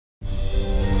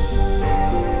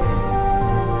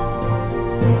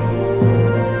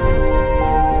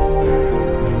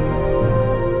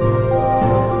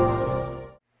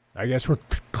guess we're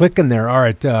clicking there. All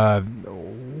right.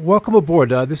 Welcome aboard.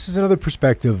 This is another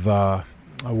perspective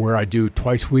where I do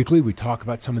twice weekly. We talk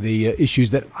about some of the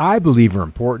issues that I believe are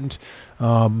important.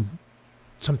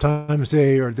 Sometimes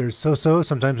they're so-so,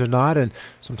 sometimes they're not, and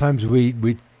sometimes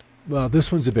well,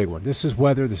 this one's a big one. This is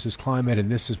weather, this is climate,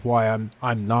 and this is why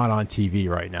I'm not on TV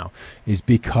right now, is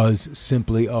because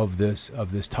simply of this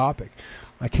topic.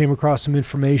 I came across some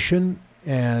information,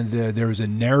 and there was a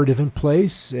narrative in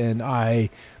place, and I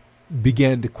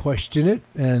began to question it,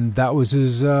 and that was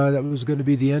going to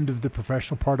be the end of the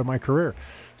professional part of my career.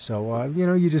 So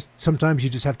sometimes you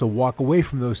just have to walk away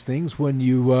from those things when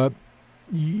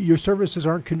your services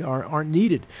aren't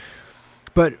needed.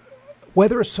 But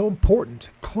weather is so important.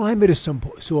 Climate is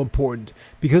so important,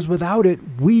 because without it,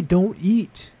 we don't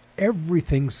eat.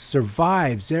 Everything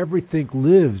survives, everything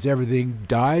lives, everything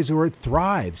dies or it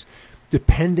thrives,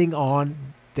 depending on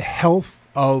the health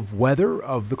of weather,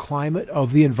 of the climate,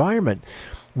 of the environment.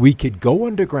 We could go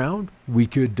underground. We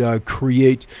could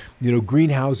create,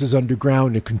 greenhouses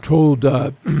underground and controlled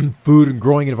food and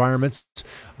growing environments,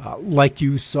 like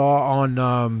you saw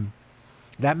on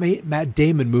that Matt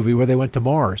Damon movie where they went to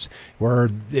Mars, where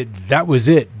that was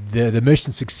it. The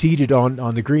mission succeeded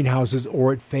on the greenhouses,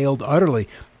 or it failed utterly,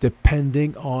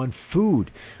 depending on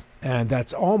food. And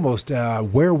that's almost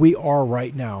where we are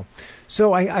right now.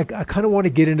 So I kind of want to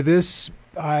get into this.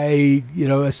 I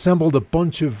assembled a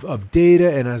bunch of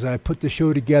data, and as I put the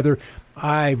show together,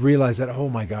 I realized that, oh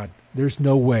my God, there's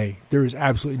no way. There is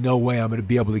absolutely no way I'm going to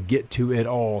be able to get to it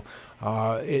all.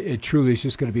 It truly is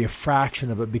just going to be a fraction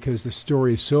of it, because the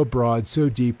story is so broad, so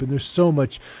deep, and there's so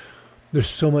much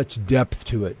depth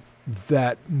to it,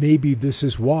 that maybe this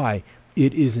is why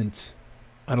it isn't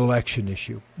an election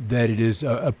issue, that it is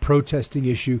a protesting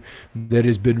issue that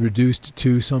has been reduced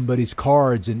to somebody's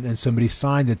cards and somebody's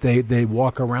sign that they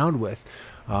walk around with,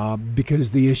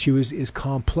 because the issue is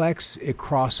complex. It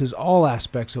crosses all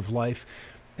aspects of life,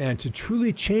 and to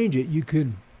truly change it, you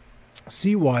can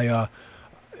see why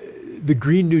the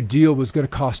Green New Deal was going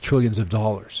to cost trillions of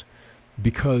dollars,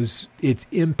 because its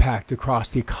impact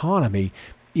across the economy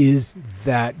is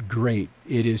that great.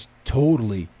 It is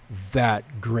totally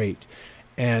that great.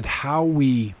 And how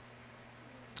we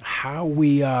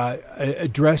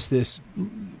address this,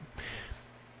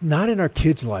 not in our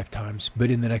kids' lifetimes,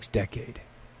 but in the next decade.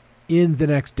 In the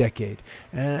next decade.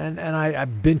 And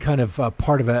I've been kind of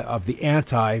part of the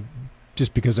anti,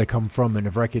 just because I come from and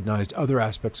have recognized other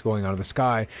aspects going on in the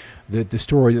sky. The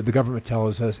story that the government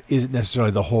tells us isn't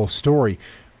necessarily the whole story,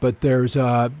 but there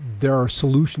are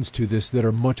solutions to this that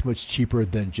are much, much cheaper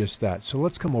than just that. So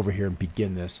let's come over here and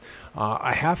begin this.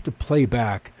 I have to play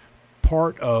back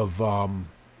part of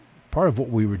what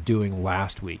we were doing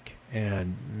last week,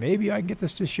 and maybe I can get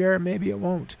this to share, maybe it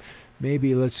won't.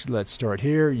 Maybe let's start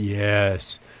here.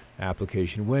 Yes,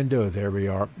 application window. There we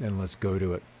are, and let's go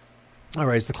to it. All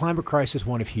right, is the climate crisis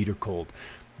one of heat or cold?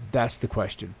 That's the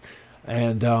question.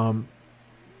 And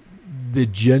the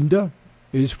agenda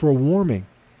is for warming.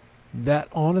 That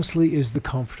honestly is the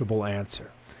comfortable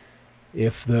answer.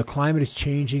 If the climate is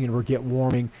changing and we're getting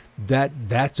warming,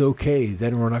 that's okay.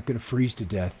 Then we're not going to freeze to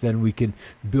death. Then we can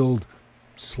build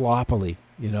sloppily,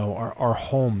 our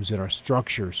homes and our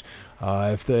structures.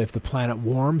 If the planet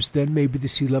warms, then maybe the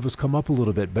sea levels come up a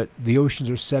little bit. But the oceans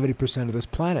are 70% of this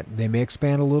planet. They may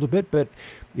expand a little bit, but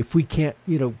if we can't,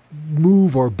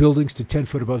 move our buildings to 10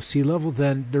 foot above sea level,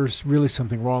 then there's really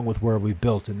something wrong with where we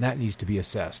built, and that needs to be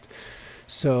assessed.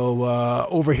 So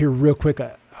over here real quick,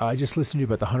 I just listened to you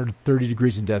about the 130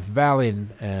 degrees in Death Valley,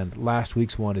 and last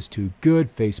week's one is too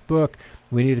good. Facebook,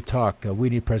 we need to talk. We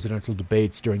need presidential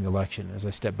debates during the election. As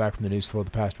I step back from the news flow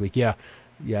the past week,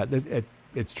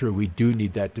 it's true. We do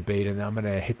need that debate, and I'm going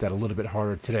to hit that a little bit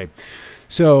harder today.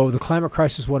 So the climate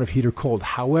crisis, one of heat or cold.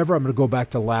 However, I'm going to go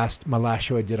back to my last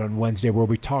show I did on Wednesday, where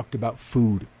we talked about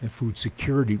food and food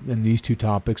security, and these two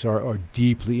topics are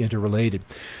deeply interrelated.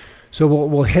 So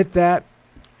we'll hit that,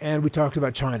 and we talked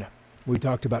about China. We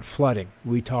talked about flooding.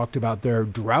 We talked about their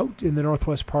drought in the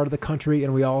northwest part of the country,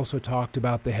 and we also talked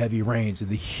about the heavy rains and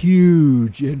the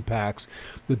huge impacts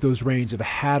that those rains have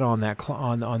had on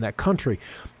that country.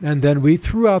 And then we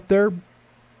threw out there,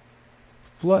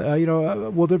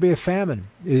 will there be a famine?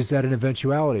 Is that an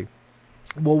eventuality?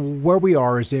 Well, where we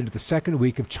are is into the second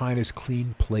week of China's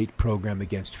Clean Plate program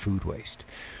against food waste.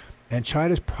 And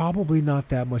China's probably not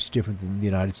that much different than the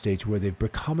United States, where they're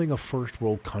becoming a first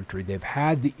world country. They've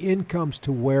had the incomes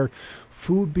to where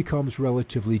food becomes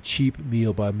relatively cheap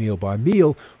meal by meal by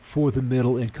meal for the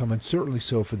middle income, and certainly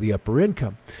so for the upper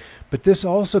income. But this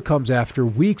also comes after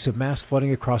weeks of mass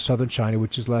flooding across southern China,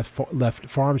 which has left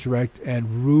farms wrecked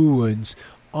and ruins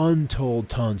untold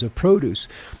tons of produce.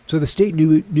 So the state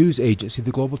news agency,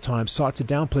 the Global Times, sought to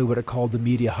downplay what it called the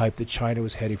media hype that China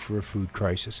was heading for a food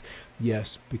crisis.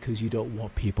 Yes, because you don't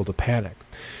want people to panic.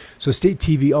 So state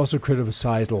TV also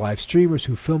criticized live streamers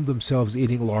who filmed themselves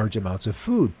eating large amounts of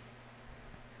food.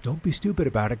 Don't be stupid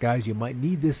about it, guys. You might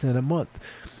need this in a month.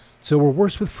 So we're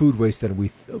worse with food waste than we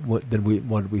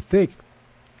think.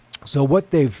 So what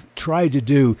they've tried to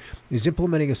do is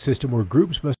implementing a system where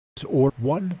groups must order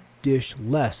one dish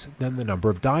less than the number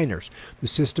of diners. The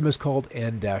system is called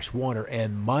N-1 or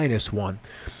N-1.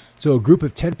 So a group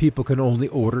of 10 people can only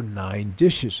order 9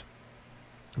 dishes.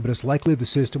 But it's likely the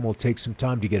system will take some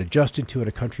time to get adjusted to in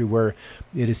a country where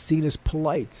it is seen as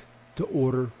polite to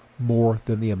order more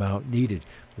than the amount needed.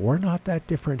 We're not that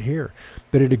different here.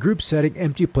 But in a group setting,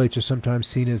 empty plates are sometimes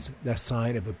seen as a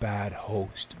sign of a bad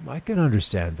host. I can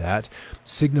understand that,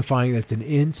 signifying that an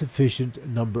insufficient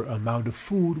amount of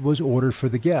food was ordered for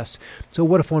the guests. So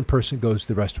what if one person goes to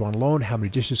the restaurant alone? How many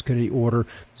dishes can he order?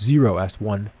 0, asked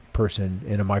one person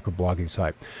in a microblogging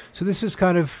site. So this is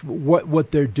kind of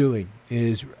what they're doing,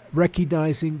 is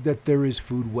recognizing that there is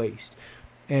food waste.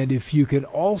 And if you can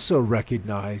also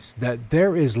recognize that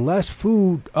there is less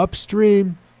food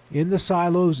upstream in the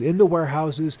silos, in the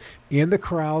warehouses, in the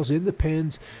corrals, in the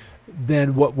pens,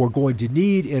 than what we're going to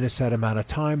need in a set amount of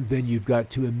time, then you've got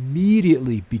to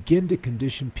immediately begin to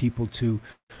condition people to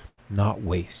not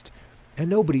waste. And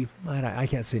nobody, I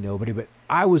can't say nobody, but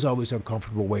I was always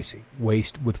uncomfortable wasting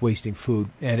food.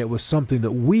 And it was something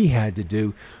that we had to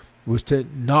do, was to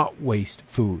not waste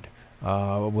food.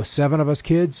 With 7 of us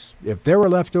kids, if there were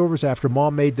leftovers after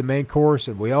Mom made the main course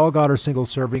and we all got our single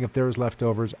serving, if there was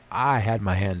leftovers, I had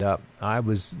my hand up. I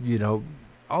was,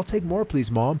 I'll take more,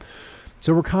 please, Mom.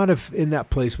 So we're kind of in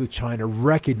that place with China,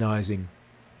 recognizing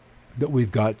that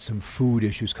we've got some food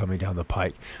issues coming down the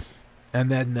pike.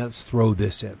 And then let's throw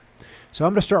this in. So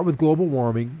I'm going to start with global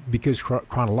warming because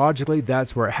chronologically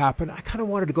that's where it happened. I kind of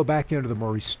wanted to go back into the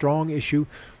Maurice Strong issue,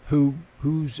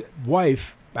 whose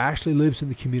wife actually lives in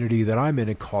the community that I'm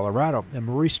in Colorado. And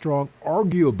Maurice Strong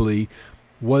arguably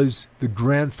was the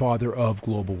grandfather of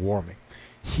global warming.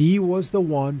 He was the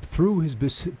one, through his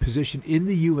position in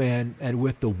the UN and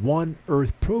with the One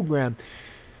Earth program,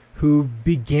 who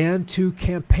began to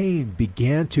campaign,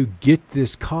 began to get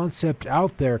this concept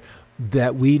out there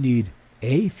that we need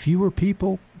fewer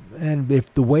people. And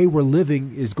if the way we're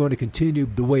living is going to continue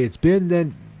the way it's been,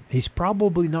 then he's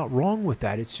probably not wrong with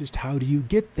that. It's just, how do you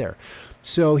get there?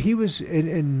 So he was,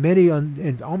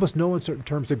 in almost no uncertain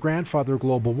terms, the grandfather of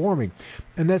global warming.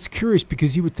 And that's curious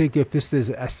because you would think if this is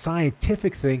a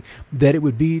scientific thing, that it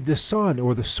would be the sun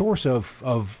or the source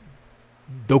of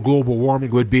the global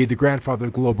warming would be the grandfather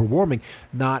of global warming,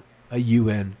 not a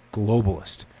UN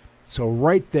globalist. So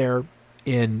right there,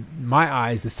 in my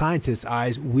eyes, the scientists'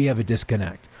 eyes, we have a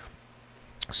disconnect.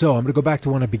 So I'm going to go back to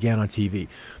when I began on TV.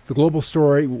 The global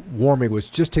story, warming, was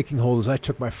just taking hold as I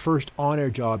took my first on-air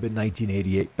job in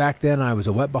 1988. Back then, I was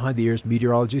a wet behind-the-ears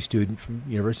meteorology student from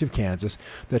the University of Kansas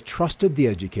that trusted the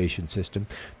education system,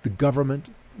 the government,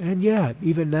 and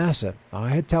even NASA.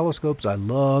 I had telescopes. I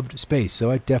loved space, so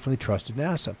I definitely trusted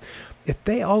NASA. If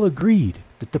they all agreed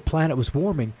that the planet was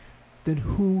warming, then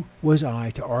who was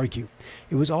I to argue?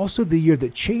 It was also the year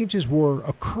that changes were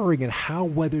occurring in how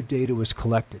weather data was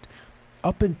collected.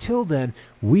 Up until then,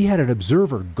 we had an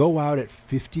observer go out at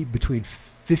between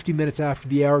 50 minutes after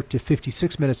the hour to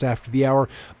 56 minutes after the hour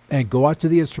and go out to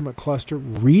the instrument cluster,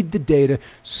 read the data,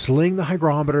 sling the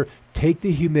hygrometer, take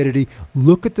the humidity,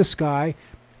 look at the sky,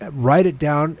 write it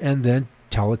down, and then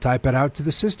teletype it out to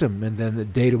the system. And then the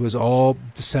data was all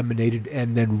disseminated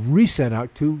and then resent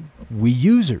out to we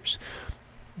users.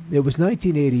 It was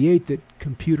 1988 that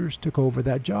computers took over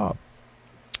that job.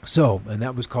 So, and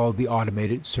that was called the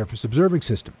Automated Surface Observing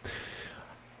System.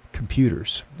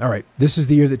 Computers. All right, this is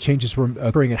the year that changes were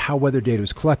occurring in how weather data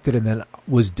was collected and then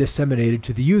was disseminated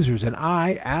to the users. And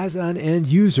I, as an end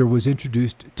user, was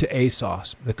introduced to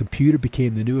ASOS. The computer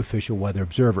became the new official weather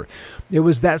observer. It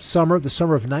was that summer, the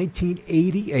summer of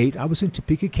 1988. I was in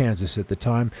Topeka, Kansas at the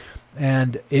time,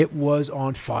 and it was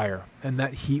on fire. And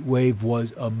that heat wave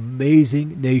was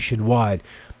amazing nationwide.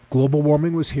 Global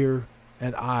warming was here,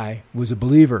 and I was a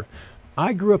believer.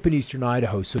 I grew up in eastern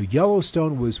Idaho, so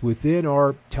Yellowstone was within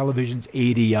our television's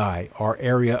ADI, our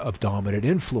area of dominant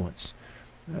influence.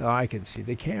 I can see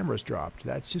the cameras dropped.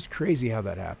 That's just crazy how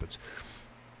that happens.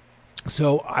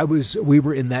 So we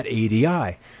were in that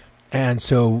ADI, and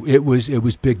so it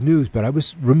was big news. But I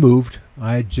was removed.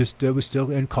 I was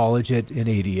still in college in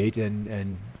 '88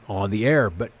 and on the air,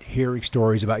 but hearing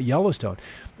stories about Yellowstone,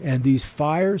 and these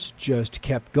fires just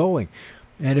kept going.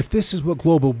 And if this is what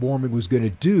global warming was going to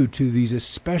do to these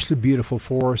especially beautiful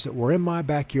forests that were in my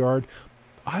backyard,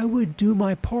 I would do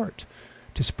my part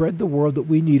to spread the word that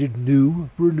we needed new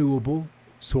renewable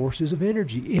sources of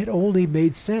energy. It only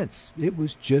made sense. It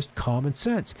was just common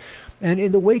sense. And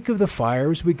in the wake of the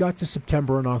fires, we got to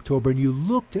September and October, and you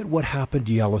looked at what happened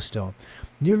to Yellowstone.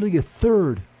 Nearly a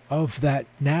third of that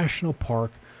national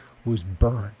park was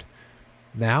burned.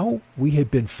 Now, we had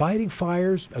been fighting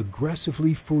fires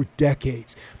aggressively for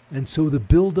decades, and so the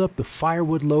buildup, the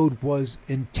firewood load was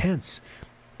intense.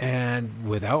 And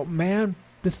without man,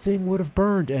 the thing would have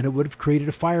burned, and it would have created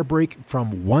a fire break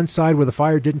from one side where the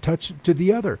fire didn't touch to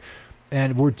the other.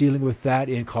 And we're dealing with that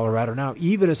in Colorado now.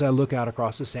 Even as I look out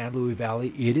across the San Luis Valley,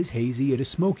 it is hazy, it is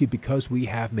smoky because we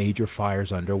have major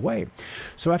fires underway.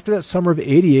 So after that summer of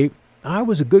 '88, I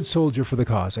was a good soldier for the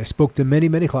cause. I spoke to many,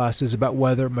 many classes about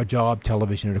weather, my job,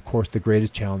 television, and of course the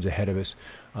greatest challenge ahead of us,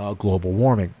 global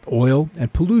warming. Oil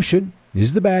and pollution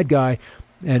is the bad guy,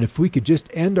 and if we could just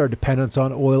end our dependence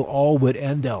on oil, all would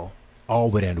end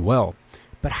well.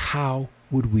 But how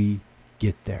would we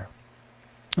get there?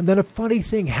 And then a funny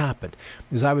thing happened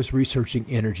as I was researching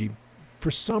energy.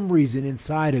 For some reason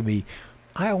inside of me,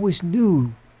 I always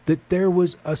knew that there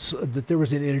was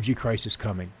an energy crisis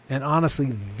coming. And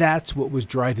honestly, that's what was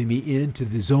driving me into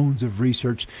the zones of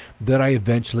research that I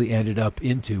eventually ended up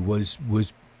into was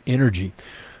energy.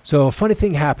 So a funny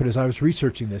thing happened as I was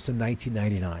researching this in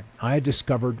 1999. I had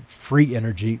discovered free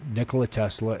energy, Nikola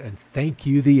Tesla, and thank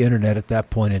you, the internet, at that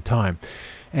point in time.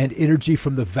 And energy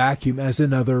from the vacuum, as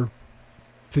another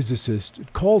physicist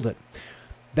called it.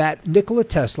 That Nikola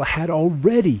Tesla had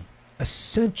already a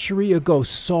century ago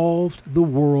solved the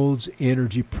world's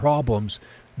energy problems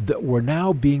that were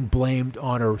now being blamed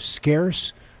on a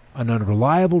scarce, an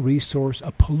unreliable resource,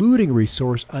 a polluting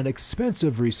resource, an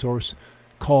expensive resource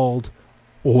called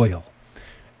oil.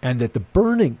 And that the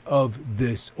burning of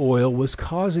this oil was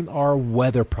causing our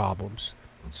weather problems.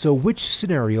 So which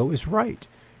scenario is right?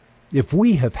 If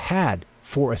we have had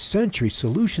for a century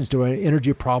solutions to our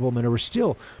energy problem and are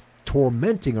still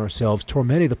tormenting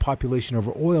the population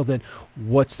over oil, then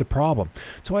what's the problem?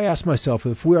 So I asked myself,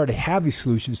 if we already have these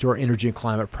solutions to our energy and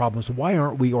climate problems, why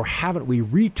aren't we or haven't we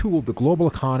retooled the global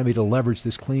economy to leverage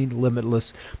this clean,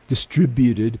 limitless,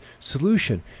 distributed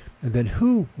solution? And then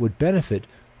who would benefit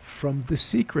from the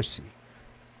secrecy?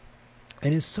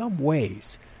 And in some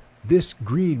ways, this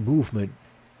green movement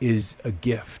is a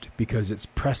gift because it's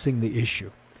pressing the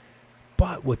issue.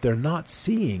 But what they're not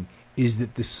seeing is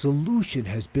that the solution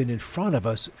has been in front of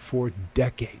us for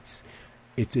decades.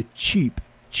 It's a cheap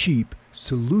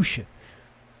solution.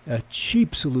 A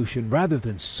cheap solution rather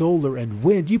than solar and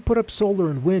wind. You put up solar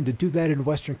and wind to do that in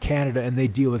Western Canada and they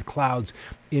deal with clouds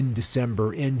in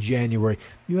December, in January.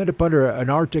 You end up under an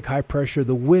Arctic high pressure.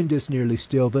 The wind is nearly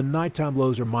still. The nighttime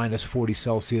lows are minus 40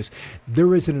 Celsius.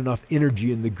 There isn't enough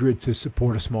energy in the grid to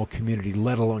support a small community,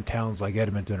 let alone towns like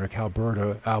Edmonton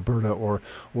or Alberta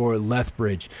or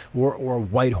Lethbridge or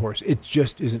Whitehorse. It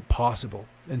just isn't possible.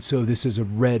 And so this is a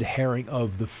red herring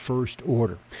of the first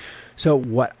order. So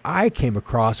what I came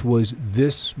across was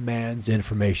this man's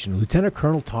information. Lieutenant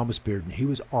Colonel Thomas Bearden, he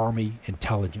was Army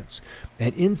intelligence.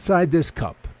 And inside this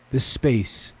cup, this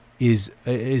space, is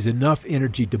enough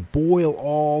energy to boil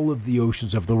all of the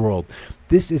oceans of the world.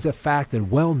 This is a fact and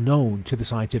well known to the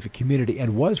scientific community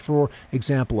and was, for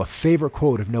example, a favorite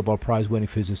quote of Nobel Prize winning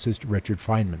physicist Richard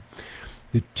Feynman.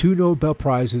 The 2 Nobel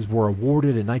Prizes were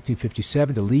awarded in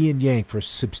 1957 to Li and Yang for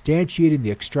substantiating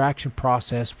the extraction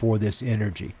process for this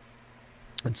energy.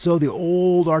 And so the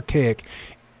old archaic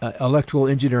electrical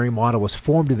engineering model was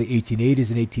formed in the 1880s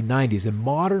and 1890s, and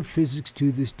modern physics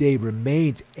to this day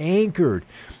remains anchored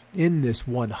in this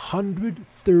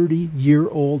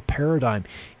 130-year-old paradigm,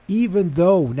 even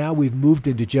though now we've moved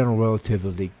into general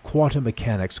relativity, quantum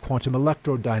mechanics, quantum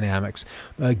electrodynamics,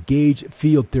 gauge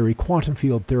field theory, quantum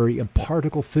field theory, and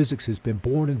particle physics has been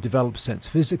born and developed since.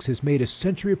 Physics has made a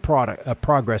century of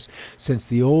progress since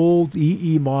the old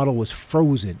EE model was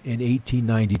frozen in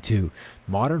 1892.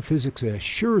 Modern physics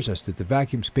assures us that the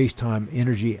vacuum space-time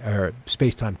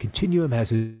continuum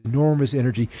has enormous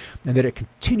energy and that it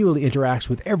continually interacts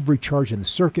with every charge in the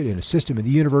circuit in a system in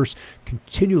the universe,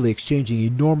 continually exchanging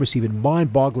enormous, even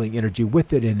mind-boggling energy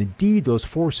with it. And indeed, those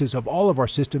forces of all of our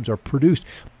systems are produced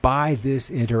by this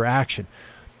interaction.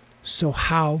 So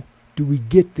how do we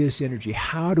get this energy?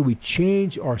 How do we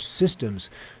change our systems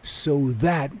so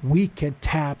that we can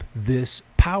tap this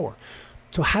power?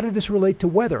 So how did this relate to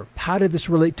weather? How did this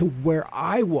relate to where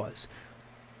I was?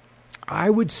 I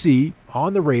would see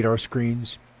on the radar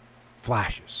screens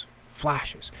flashes.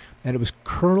 And it was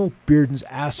Colonel Bearden's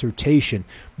assertion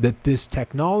that this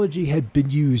technology had been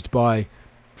used by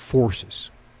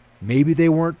forces. Maybe they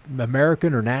weren't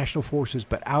American or national forces,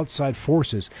 but outside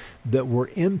forces that were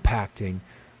impacting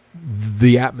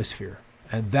the atmosphere.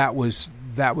 And that was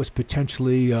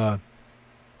potentially,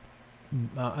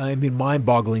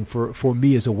 mind-boggling for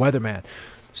me as a weatherman.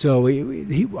 So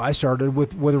I started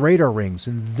with radar rings.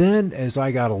 And then as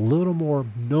I got a little more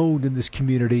known in this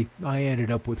community, I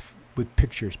ended up with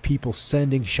pictures, people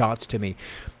sending shots to me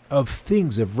of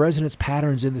things, of resonance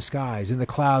patterns in the skies, in the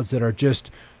clouds that are just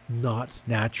not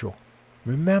natural.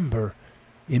 Remember,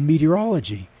 in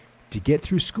meteorology, to get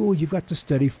through school, you've got to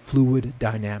study fluid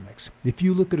dynamics. If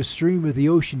you look at a stream or the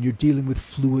ocean, you're dealing with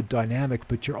fluid dynamics,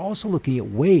 but you're also looking at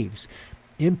waves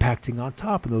impacting on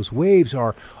top. And those waves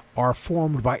are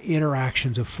formed by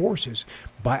interactions of forces,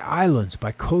 by islands,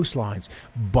 by coastlines,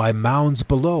 by mounds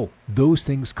below. Those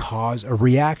things cause a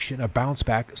reaction, a bounce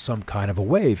back, some kind of a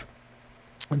wave.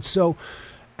 And so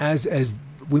as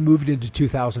we moved into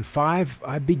 2005,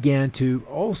 I began to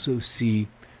also see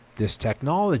this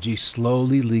technology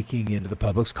slowly leaking into the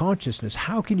public's consciousness.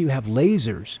 How can you have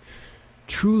lasers,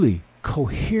 truly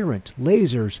coherent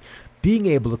lasers, being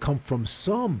able to come from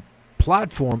some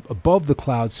platform above the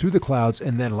clouds, through the clouds,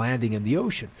 and then landing in the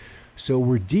ocean? So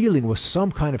we're dealing with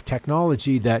some kind of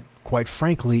technology that, quite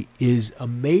frankly, is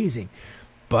amazing.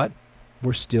 But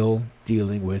we're still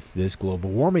dealing with this global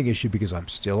warming issue because I'm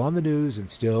still on the news and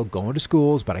still going to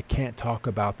schools, but I can't talk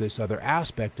about this other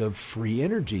aspect of free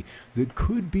energy that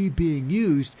could be being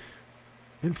used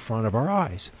in front of our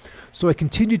eyes. So I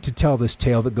continued to tell this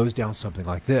tale that goes down something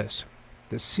like this.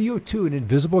 The CO2, an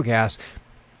invisible gas,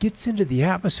 gets into the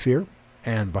atmosphere,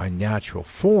 and by natural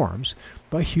forms,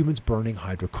 by humans burning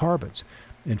hydrocarbons.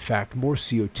 In fact, more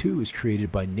CO2 is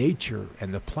created by nature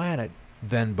and the planet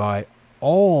than by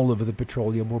all of the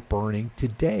petroleum we're burning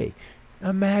today.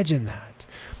 Imagine that.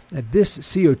 And this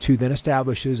CO2 then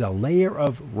establishes a layer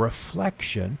of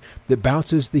reflection that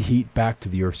bounces the heat back to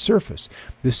the Earth's surface.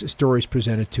 This story is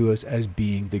presented to us as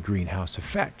being the greenhouse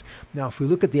effect. Now, if we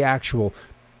look at the actual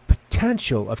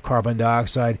potential of carbon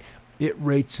dioxide, it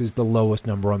rates as the lowest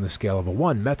number on the scale of a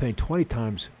 1. Methane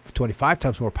 25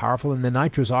 times more powerful, and the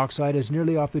nitrous oxide is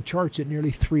nearly off the charts at nearly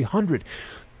 300.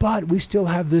 But we still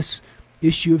have this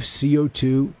issue of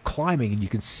CO2 climbing, and you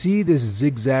can see this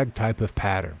zigzag type of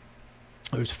pattern.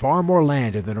 There's far more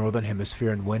land in the northern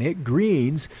hemisphere, and when it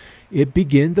greens, the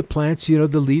plants, the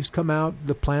leaves come out,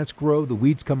 the plants grow, the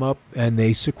weeds come up, and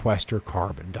they sequester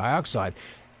carbon dioxide.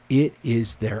 It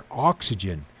is their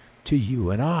oxygen to you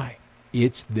and I.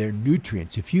 It's their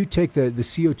nutrients. If you take the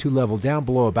CO2 level down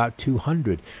below about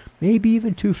 200, maybe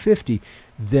even 250,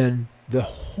 then the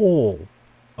whole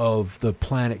of the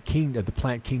plant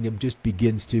kingdom just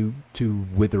begins to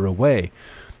wither away.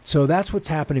 So that's what's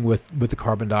happening with the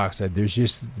carbon dioxide. There's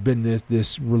just been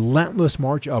this relentless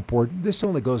march upward. This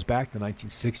only goes back to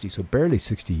 1960, so barely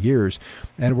 60 years,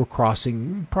 and we're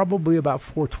crossing probably about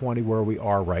 420 where we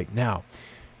are right now.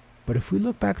 But if we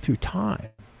look back through time,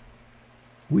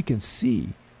 we can see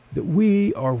that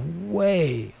we are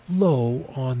way low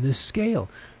on this scale,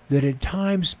 that at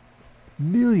times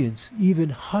millions, even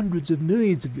hundreds of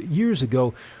millions of years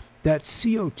ago, that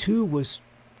CO2 was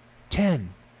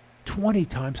 10, 20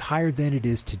 times higher than it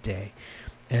is today.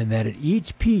 And that at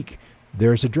each peak,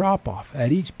 there's a drop-off.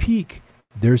 At each peak,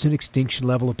 there's an extinction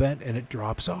level event, and it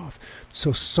drops off.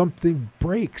 So something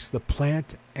breaks the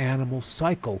plant-animal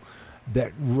cycle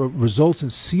that results in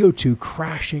CO2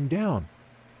 crashing down.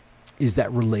 Is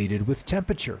that related with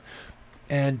temperature?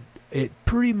 And it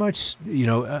pretty much,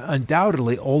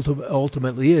 undoubtedly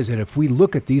ultimately is. And if we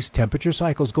look at these temperature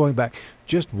cycles going back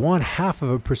just one half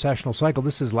of a precessional cycle,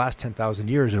 this is last 10,000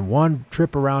 years, and one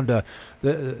trip around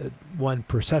one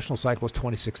precessional cycle is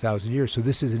 26,000 years. So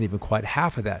this isn't even quite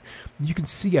half of that. You can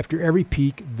see after every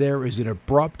peak, there is an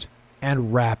abrupt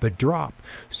and rapid drop.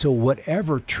 So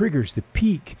whatever triggers the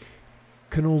peak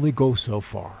can only go so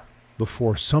far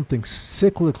before something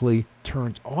cyclically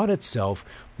turns on itself,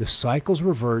 the cycles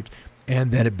revert,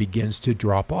 and then it begins to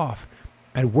drop off.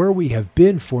 And where we have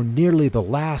been for nearly the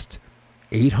last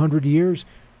 800 years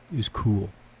is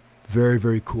cool. Very,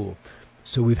 very cool.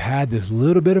 So we've had this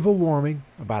little bit of a warming,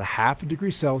 about 0.5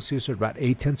 degree Celsius or about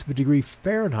 0.8 of a degree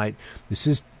Fahrenheit. This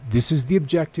is the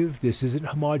objective. This isn't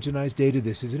homogenized data.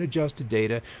 This isn't adjusted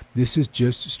data. This is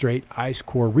just straight ice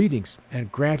core readings.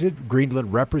 And granted,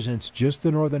 Greenland represents just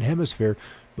the northern hemisphere,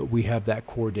 but we have that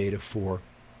core data for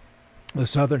the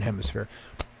southern hemisphere.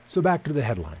 So back to the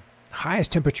headline.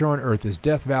 Highest temperature on Earth as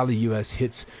Death Valley, U.S.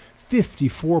 hits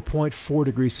 54.4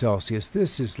 degrees Celsius.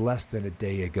 This is less than a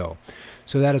day ago.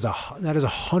 So that is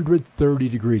 130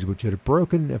 degrees, which had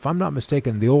broken, if I'm not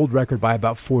mistaken, the old record by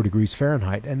about 4 degrees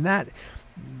Fahrenheit. And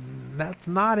that's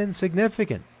not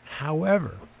insignificant.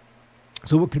 However,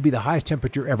 so what could be the highest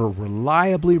temperature ever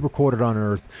reliably recorded on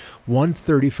Earth,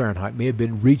 130 Fahrenheit, may have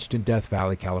been reached in Death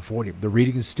Valley, California. The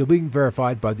reading is still being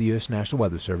verified by the U.S. National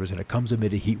Weather Service, and it comes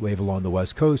amid a heat wave along the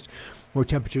West Coast, where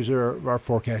temperatures are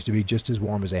forecast to be just as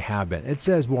warm as they have been. It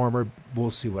says warmer. We'll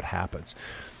see what happens.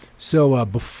 So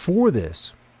before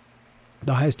this,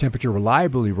 the highest temperature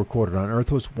reliably recorded on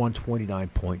Earth was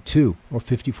 129.2, or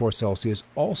 54 Celsius,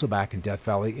 also back in Death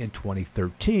Valley in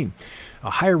 2013. A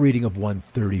higher reading of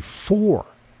 134,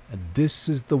 and this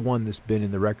is the one that's been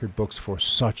in the record books for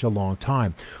such a long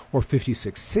time, or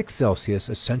 56.6 Celsius,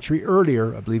 a century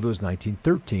earlier, I believe it was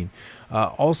 1913,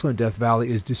 also in Death Valley,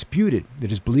 is disputed.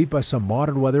 It is believed by some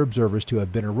modern weather observers to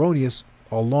have been erroneous,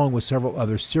 along with several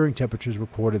other searing temperatures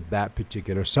recorded that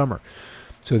particular summer.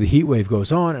 So the heat wave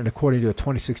goes on, and according to a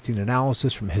 2016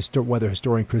 analysis from weather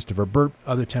historian Christopher Burt,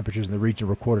 other temperatures in the region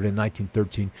recorded in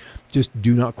 1913 just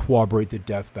do not corroborate the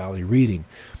Death Valley reading.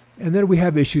 And then we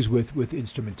have issues with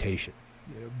instrumentation.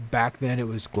 Back then it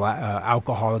was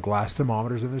alcohol and glass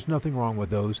thermometers, and there's nothing wrong with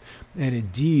those. And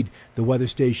indeed, the weather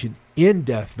station in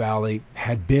Death Valley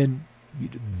had been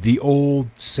the old,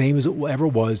 same as it ever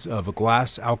was, of a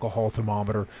glass alcohol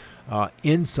thermometer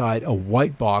inside a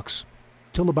white box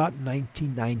till about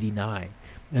 1999.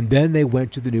 And then they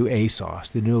went to the new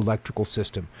ASOS, the new electrical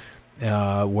system,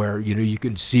 where you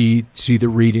can see the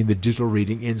reading, the digital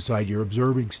reading inside your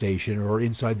observing station or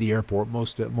inside the airport.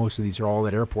 Most of these are all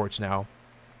at airports now.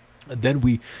 And then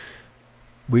we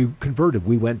converted.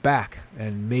 We went back,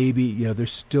 and maybe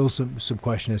there's still some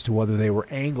question as to whether they were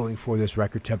angling for this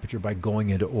record temperature by going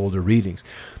into older readings.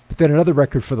 But then another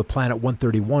record for the planet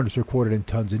 131 was recorded in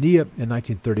Tanzania in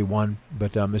 1931.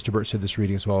 But Mr. Burt said this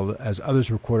reading, as well as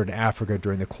others recorded in Africa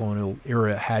during the colonial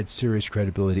era, had serious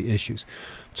credibility issues.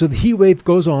 So the heat wave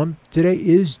goes on. Today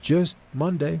is just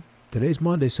Monday. Today's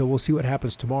Monday, so we'll see what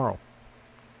happens tomorrow.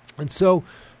 And so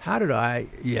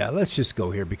let's just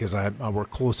go here because we're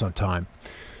close on time.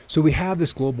 So we have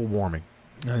this global warming.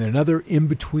 And another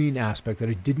in-between aspect that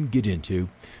I didn't get into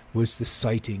was the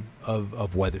siting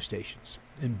of weather stations.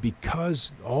 And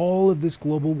because all of this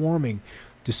global warming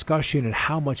discussion and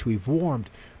how much we've warmed,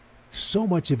 so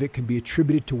much of it can be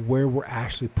attributed to where we're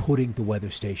actually putting the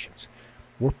weather stations.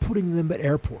 We're putting them at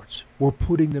airports. We're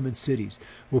putting them in cities.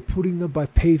 We're putting them by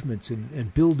pavements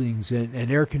and buildings and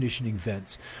air conditioning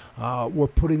vents. We're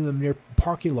putting them near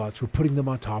parking lots. We're putting them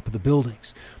on top of the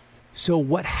buildings. So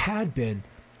what had been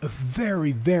a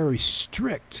very, very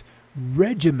strict,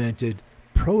 regimented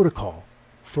protocol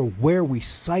for where we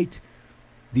site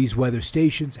these weather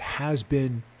stations has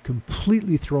been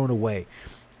completely thrown away.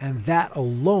 And that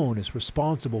alone is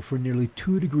responsible for nearly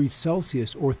 2 degrees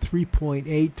Celsius or 3.8,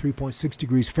 3.6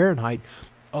 degrees Fahrenheit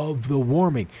of the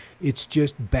warming. It's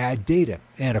just bad data.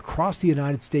 And across the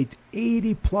United States,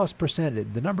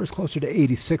 80+%, the number is closer to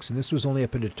 86, and this was only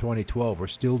up into 2012. We're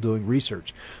still doing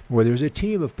research where there's a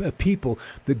team of people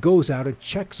that goes out and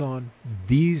checks on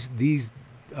these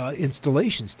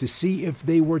installations to see if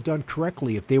they were done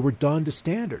correctly, if they were done to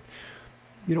standard.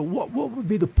 What would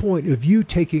be the point of you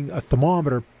taking a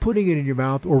thermometer, putting it in your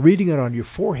mouth, or reading it on your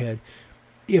forehead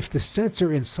if the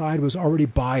sensor inside was already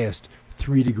biased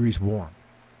 3 degrees warm?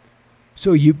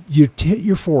 So you hit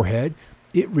your forehead,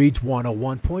 it reads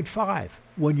 101.5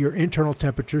 when your internal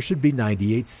temperature should be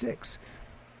 98.6.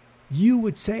 You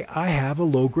would say, I have a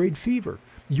low-grade fever.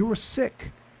 You're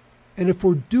sick. And if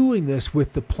we're doing this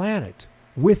with the planet,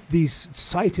 with these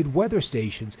sited weather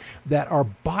stations that are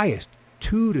biased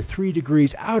 2 to 3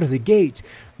 degrees out of the gate,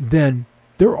 then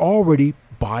they're already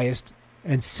biased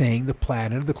and saying the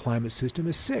planet or the climate system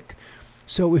is sick.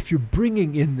 So if you're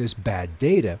bringing in this bad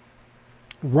data,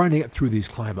 running it through these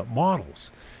climate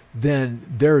models, then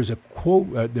there's a quote,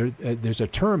 there's a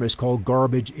term, it's called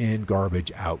garbage in,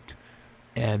 garbage out.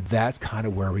 And that's kind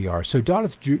of where we are. So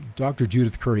Dr.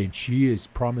 Judith Curry, and she has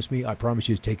promised me, I promise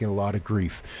she has taken a lot of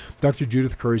grief. Dr.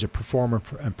 Judith Curry is a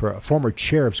former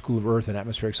chair of School of Earth and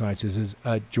Atmospheric Sciences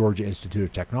at Georgia Institute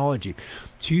of Technology.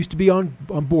 She used to be on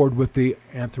board with the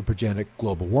anthropogenic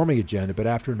global warming agenda, but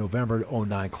after November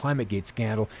 2009 ClimateGate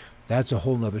scandal, that's a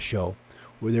whole nother show,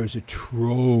 where there's a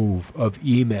trove of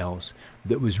emails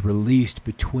that was released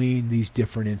between these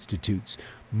different institutes,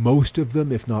 most of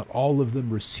them, if not all of them,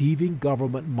 receiving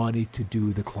government money to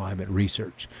do the climate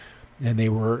research. And they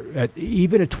were,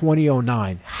 even at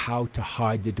 2009, how to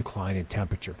hide the decline in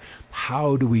temperature.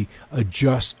 How do we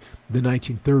adjust the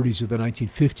 1930s or the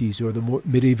 1950s or the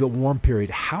medieval warm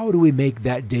period? How do we make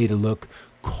that data look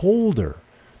colder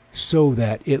so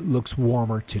that it looks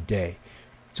warmer today?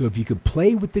 So if you could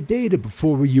play with the data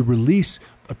before you release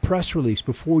a press release,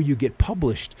 before you get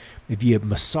published, if you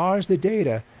massage the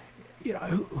data,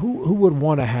 Who would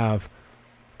want to have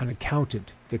an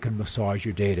accountant that can massage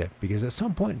your data? Because at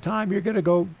some point in time, you're going to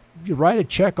go, you write a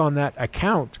check on that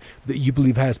account that you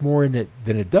believe has more in it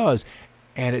than it does,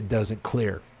 and it doesn't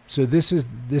clear. So this is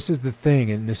the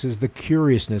thing, and this is the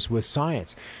curiousness with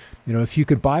science. If you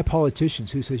could buy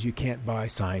politicians, who says you can't buy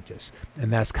scientists?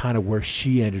 And that's kind of where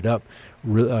she ended up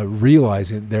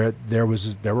realizing there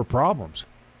were problems.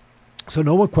 So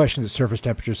no one questions that surface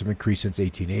temperatures have increased since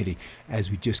 1880, as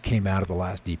we just came out of the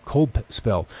last deep cold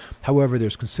spell. However,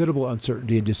 there's considerable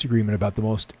uncertainty and disagreement about the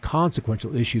most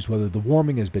consequential issues, whether the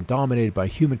warming has been dominated by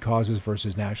human causes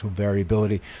versus natural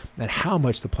variability, and how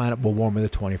much the planet will warm in the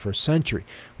 21st century.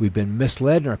 We've been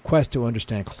misled in our quest to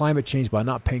understand climate change by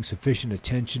not paying sufficient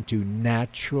attention to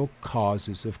natural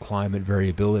causes of climate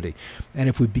variability. And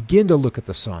if we begin to look at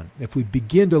the sun, if we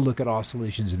begin to look at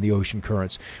oscillations in the ocean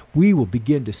currents, we will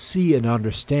begin to see and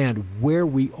understand where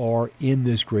we are in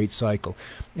this great cycle.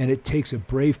 And it takes a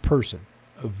brave person,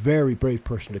 a very brave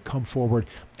person, to come forward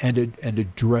and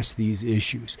address these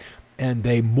issues. And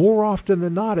they, more often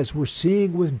than not, as we're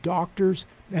seeing with doctors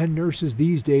and nurses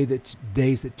these days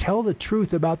that tell the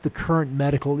truth about the current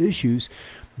medical issues,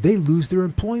 they lose their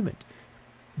employment.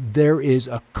 There is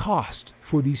a cost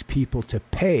for these people to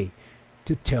pay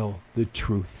to tell the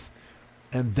truth.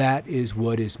 And that is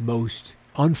what is most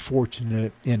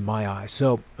unfortunate in my eyes.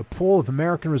 So a poll of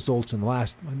American results in the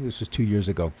last, I think this was 2 years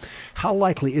ago. How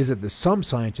likely is it that some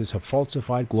scientists have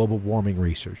falsified global warming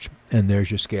research? And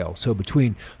there's your scale. So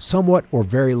between somewhat or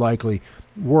very likely,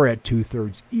 we're at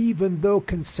 2/3, even though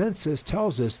consensus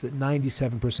tells us that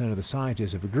 97% of the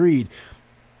scientists have agreed.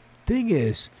 Thing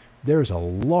is, there's a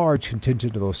large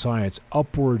contingent of those scientists,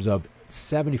 upwards of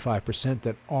 75%,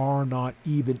 that are not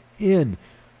even in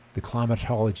the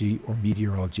climatology or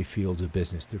meteorology fields of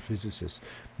business. They're physicists.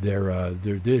 They're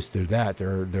this, they're that.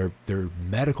 They're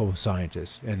medical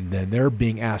scientists, and then they're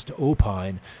being asked to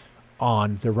opine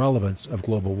on the relevance of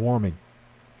global warming.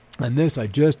 And this, I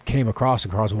just came across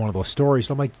one of those stories.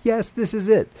 And I'm like, yes, this is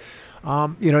it.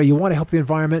 You want to help the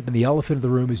environment, and the elephant in the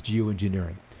room is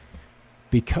geoengineering,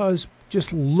 because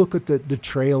just look at the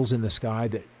trails in the sky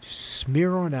that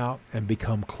smear on out and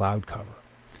become cloud cover.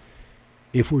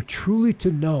 If we're truly to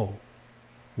know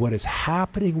what is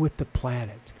happening with the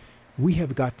planet, we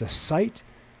have got to site,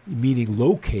 meaning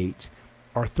locate,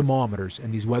 our thermometers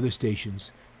and these weather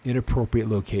stations in appropriate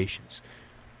locations.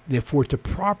 If we're to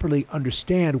properly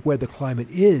understand where the climate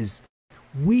is,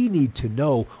 we need to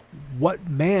know what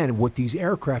these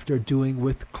aircraft are doing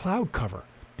with cloud cover,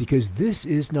 because this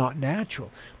is not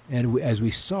natural. And as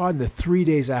we saw in the 3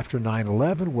 days after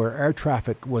 9/11, where air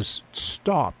traffic was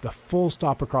stopped, a full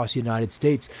stop across the United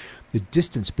States, the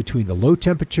distance between the low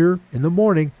temperature in the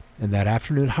morning and that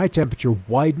afternoon high temperature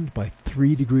widened by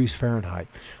 3 degrees Fahrenheit.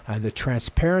 And the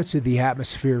transparency of the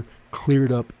atmosphere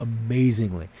cleared up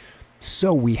amazingly.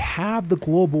 So we have the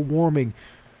global warming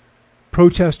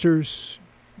protesters,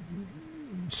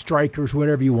 strikers,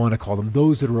 whatever you want to call them,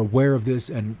 those that are aware of this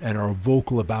and are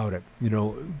vocal about it,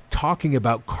 talking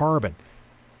about carbon.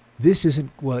 This isn't,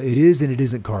 well, it is and it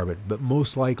isn't carbon, but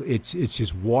most likely it's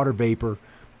just water vapor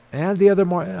and the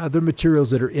other materials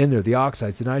that are in there, the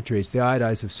oxides, the nitrates, the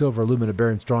iodides of silver, aluminum,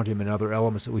 barium, strontium, and other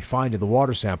elements that we find in the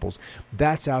water samples.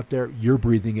 That's out there, you're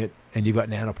breathing it, and you've got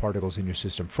nanoparticles in your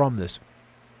system from this.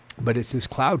 But it's this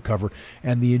cloud cover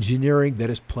and the engineering that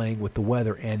is playing with the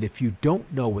weather. And if you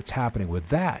don't know what's happening with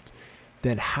that,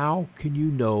 then how can you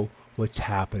know what's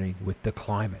happening with the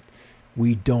climate?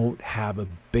 We don't have a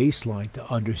baseline to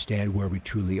understand where we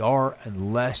truly are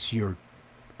unless you're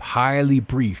highly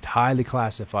briefed, highly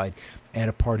classified, and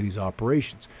a part of these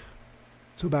operations.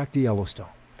 So back to Yellowstone.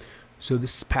 So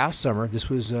this past summer, this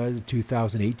was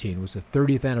 2018, was the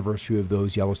 30th anniversary of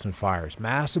those Yellowstone fires.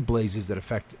 Massive blazes that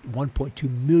affect 1.2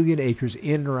 million acres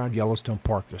in and around Yellowstone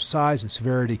Park. Their size and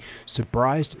severity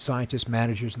surprised scientists,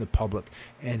 managers, and the public,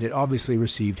 and it obviously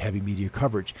received heavy media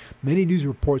coverage. Many news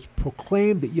reports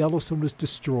proclaimed that Yellowstone was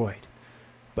destroyed,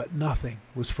 but nothing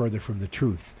was further from the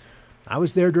truth. I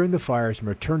was there during the fires and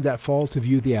returned that fall to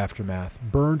view the aftermath.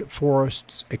 Burned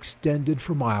forests extended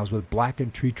for miles with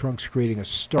blackened tree trunks, creating a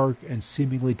stark and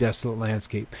seemingly desolate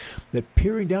landscape. That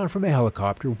peering down from a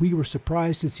helicopter, we were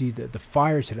surprised to see that the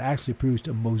fires had actually produced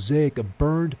a mosaic of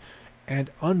burned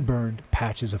and unburned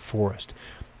patches of forest.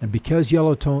 And because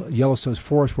Yellowstone's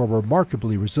forests were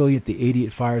remarkably resilient, the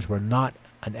 88 fires were not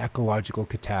an ecological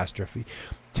catastrophe.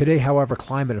 Today, however,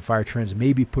 climate and fire trends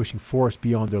may be pushing forests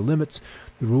beyond their limits.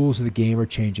 The rules of the game are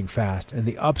changing fast. And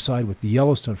the upside with the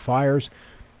Yellowstone fires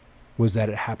was that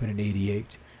it happened in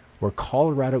 '88. where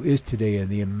Colorado is today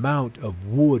and the amount of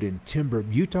wood and timber,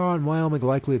 Utah and Wyoming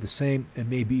likely the same, and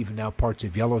maybe even now parts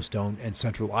of Yellowstone and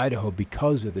central Idaho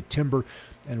because of the timber,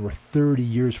 and we're 30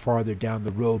 years farther down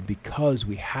the road because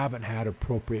we haven't had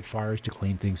appropriate fires to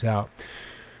clean things out.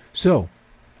 So,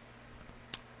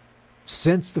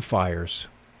 since the fires,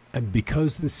 and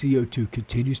because the CO2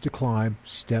 continues to climb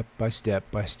step by step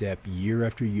by step, year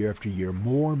after year after year,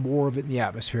 more and more of it in the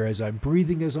atmosphere, as I'm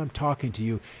breathing, as I'm talking to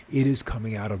you, it is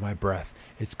coming out of my breath.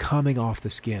 It's coming off the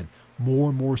skin.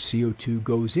 More and more CO2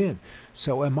 goes in.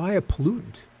 So am I a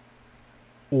pollutant?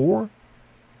 Or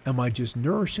am I just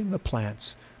nourishing the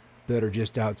plants that are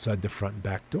just outside the front and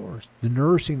back doors?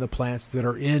 Nourishing the plants that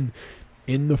are in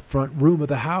the front room of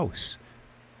the house?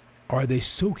 Are they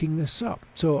soaking this up?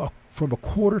 So from a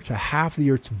quarter to half of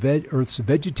the Earth's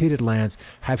vegetated lands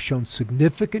have shown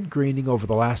significant greening over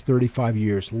the last 35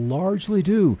 years, largely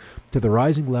due to the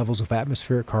rising levels of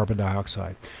atmospheric carbon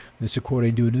dioxide. This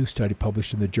according to a new study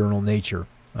published in the journal Nature,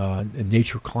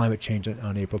 Nature Climate Change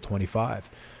on April 25.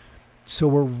 So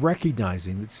we're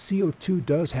recognizing that CO2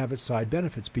 does have its side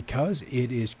benefits because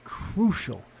it is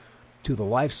crucial to the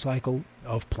life cycle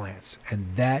of plants,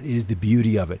 and that is the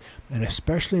beauty of it. And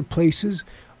especially in places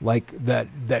like that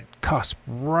cusp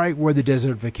right where the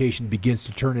desertification begins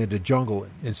to turn into jungle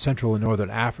in Central and Northern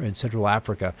Africa, in Central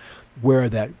Africa, where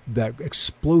that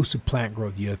explosive plant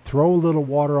growth, you throw a little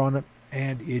water on it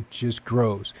and it just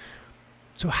grows.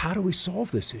 So how do we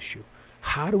solve this issue?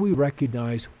 How do we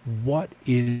recognize what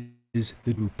is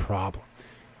the new problem?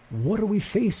 What are we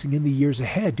facing in the years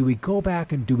ahead? Do we go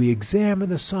back and do we examine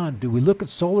the sun? Do we look at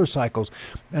solar cycles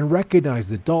and recognize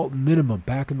the Dalton minimum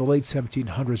back in the late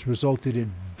 1700s resulted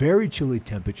in very chilly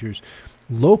temperatures,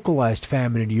 localized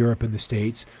famine in Europe and the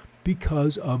States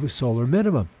because of a solar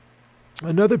minimum?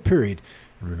 Another period,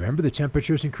 remember the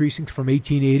temperatures increasing from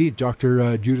 1880,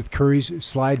 Dr. Judith Curry's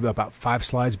slide about 5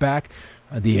 slides back,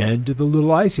 the end of the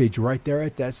Little Ice Age right there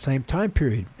at that same time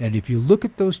period. And if you look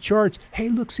at those charts, hey,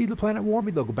 look, see the planet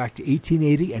warming, they'll go back to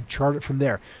 1880 and chart it from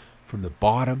there, from the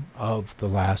bottom of the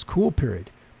last cool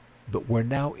period. But we're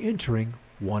now entering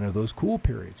one of those cool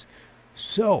periods.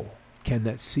 So can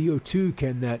that CO2,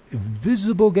 can that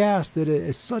invisible gas that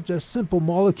is such a simple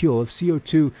molecule of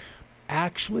CO2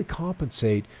 actually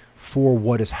compensate for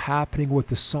what is happening with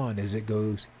the sun as it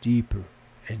goes deeper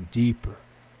and deeper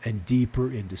and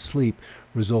deeper into sleep,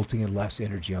 resulting in less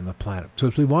energy on the planet? So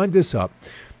as we wind this up,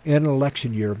 in an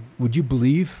election year, would you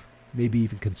believe, maybe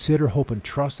even consider, hope, and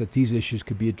trust that these issues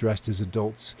could be addressed as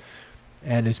adults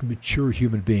and as mature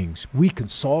human beings? We can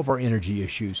solve our energy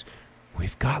issues.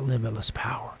 We've got limitless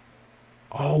power.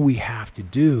 All we have to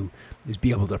do is be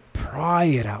able to pry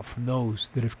it out from those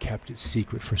that have kept it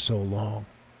secret for so long.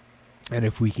 And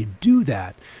if we can do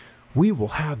that, we will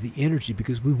have the energy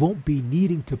because we won't be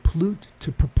needing to pollute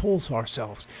to propulse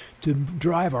ourselves, to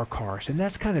drive our cars. And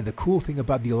that's kind of the cool thing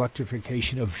about the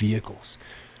electrification of vehicles,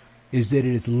 is that it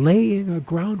is laying a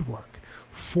groundwork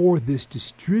for this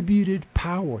distributed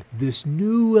power, this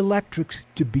new electrics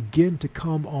to begin to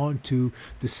come onto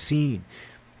the scene.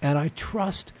 And I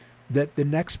trust that the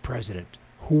next president,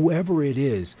 whoever it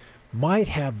is, might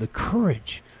have the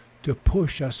courage to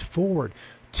push us forward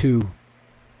to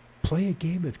play a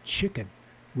game of chicken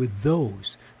with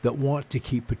those that want to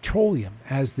keep petroleum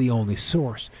as the only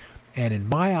source. And in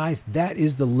my eyes, that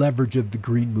is the leverage of the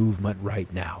green movement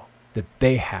right now that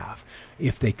they have.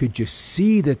 If they could just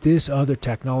see that this other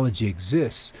technology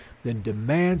exists, then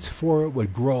demands for it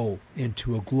would grow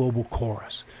into a global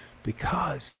chorus,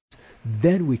 because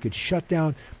then we could shut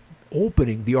down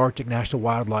opening the Arctic National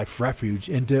Wildlife Refuge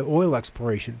into oil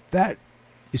exploration. That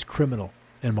is criminal.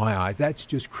 In my eyes, that's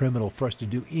just criminal for us to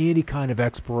do any kind of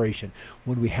exploration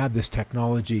when we have this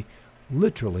technology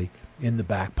literally in the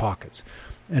back pockets.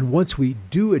 And once we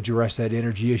do address that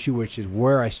energy issue, which is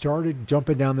where I started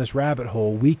jumping down this rabbit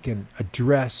hole, we can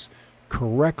address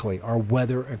correctly our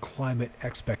weather and climate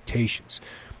expectations.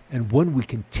 And when we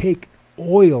can take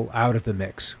oil out of the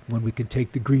mix, when we can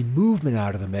take the green movement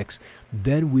out of the mix,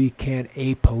 then we can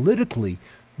apolitically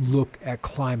look at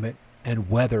climate and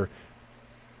weather,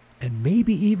 and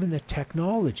maybe even the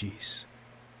technologies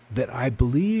that I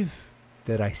believe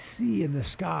that I see in the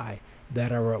sky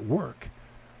that are at work.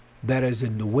 That is,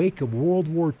 in the wake of World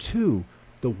War II,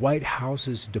 the White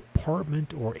House's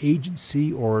department or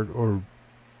agency or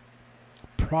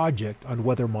project on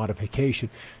weather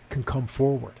modification can come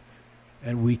forward.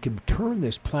 And we can turn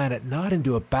this planet not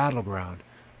into a battleground,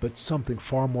 but something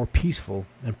far more peaceful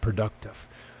and productive.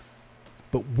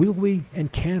 But will we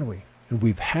and can we? And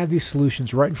we've had these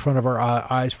solutions right in front of our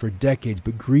eyes for decades,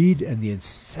 but greed and the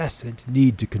incessant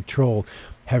need to control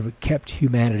have kept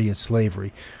humanity in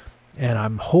slavery. And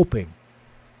I'm hoping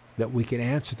that we can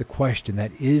answer the question,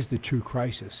 that is the true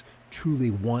crisis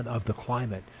truly one of the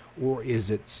climate, or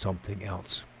is it something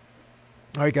else?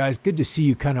 All right, guys, good to see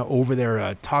you kind of over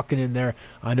there talking in there.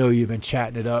 I know you've been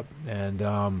chatting it up, and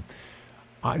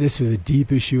this is a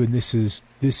deep issue, and this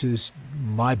is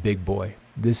my big boy.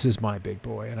 This is my big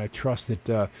boy, and I trust that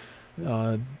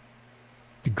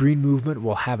the green movement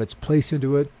will have its place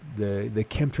into it. The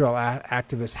chemtrail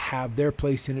activists have their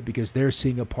place in it because they're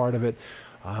seeing a part of it.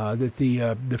 That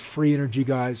the free energy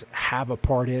guys have a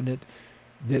part in it.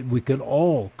 That we can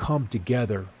all come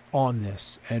together on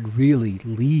this and really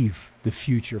leave the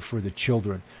future for the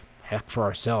children, heck, for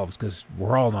ourselves, because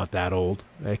we're all not that old.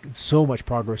 Like, so much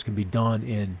progress can be done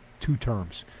in 2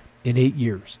 terms, in 8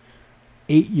 years.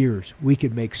 8 years, we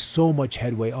could make so much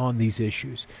headway on these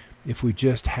issues if we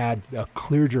just had a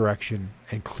clear direction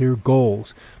and clear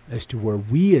goals as to where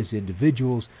we as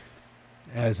individuals,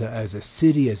 as a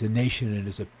city, as a nation, and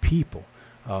as a people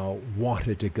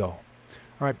wanted to go.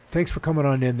 All right, thanks for coming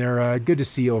on in there. Good to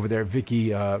see you over there,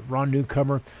 Vicky. Ron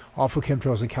Newcomer, awful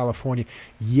chemtrails in California.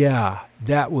 Yeah,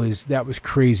 that was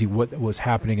crazy what was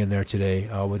happening in there today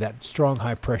with that strong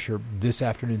high pressure this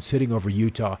afternoon sitting over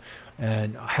Utah,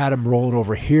 and had them rolling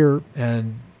over here.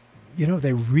 And,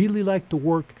 they really like to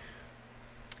work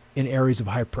in areas of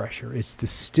high pressure. It's the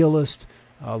stillest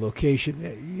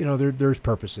location. There's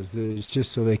purposes. It's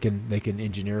just so they can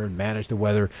engineer and manage the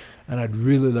weather. And I'd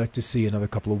really like to see another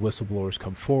couple of whistleblowers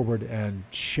come forward and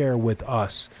share with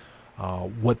us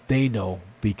what they know,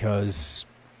 because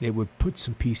it would put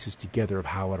some pieces together of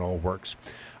how it all works.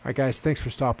 All right, guys, thanks for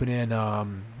stopping in.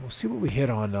 We'll see what we hit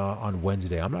on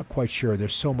Wednesday. I'm not quite sure.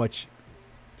 There's so much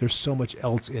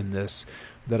else in this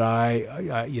that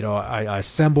I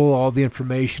assemble all the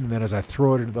information, and then as I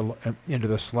throw it into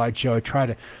the slideshow, I try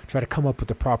to come up with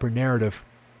the proper narrative.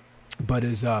 But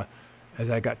as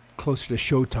I got closer to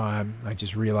showtime, I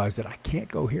just realized that I can't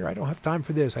go here. I don't have time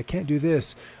for this. I can't do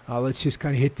this. Let's just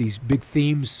kind of hit these big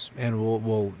themes, and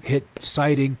we'll hit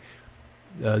siting.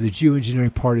 The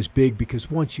geoengineering part is big because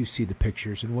once you see the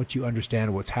pictures and once you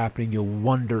understand what's happening, you'll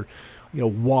wonder,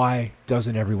 why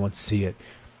doesn't everyone see it?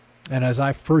 And as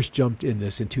I first jumped in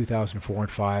this in 2004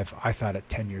 and 5, I thought at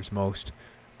 10 years most,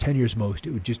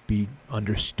 it would just be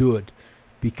understood,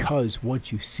 because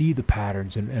once you see the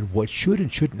patterns and what should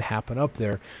and shouldn't happen up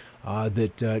there,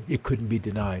 that it couldn't be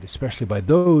denied, especially by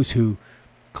those who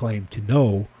claim to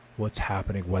know what's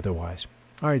happening weather-wise.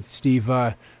 All right, Steve,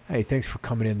 hey, thanks for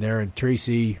coming in there. And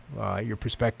Tracy, your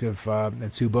perspective,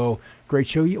 and Subo, great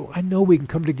show. I know we can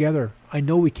come together. I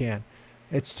know we can.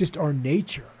 It's just our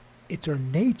nature. It's our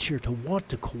nature to want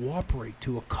to cooperate,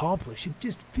 to accomplish. It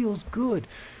just feels good.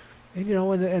 And,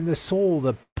 and the soul,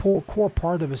 the core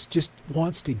part of us just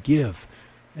wants to give.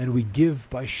 And we give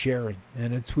by sharing.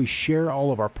 And we share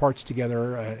all of our parts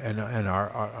together and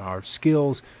our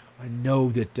skills. I know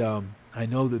that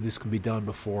this can be done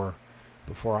before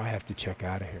I have to check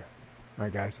out of here. All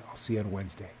right, guys, I'll see you on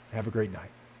Wednesday. Have a great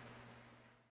night.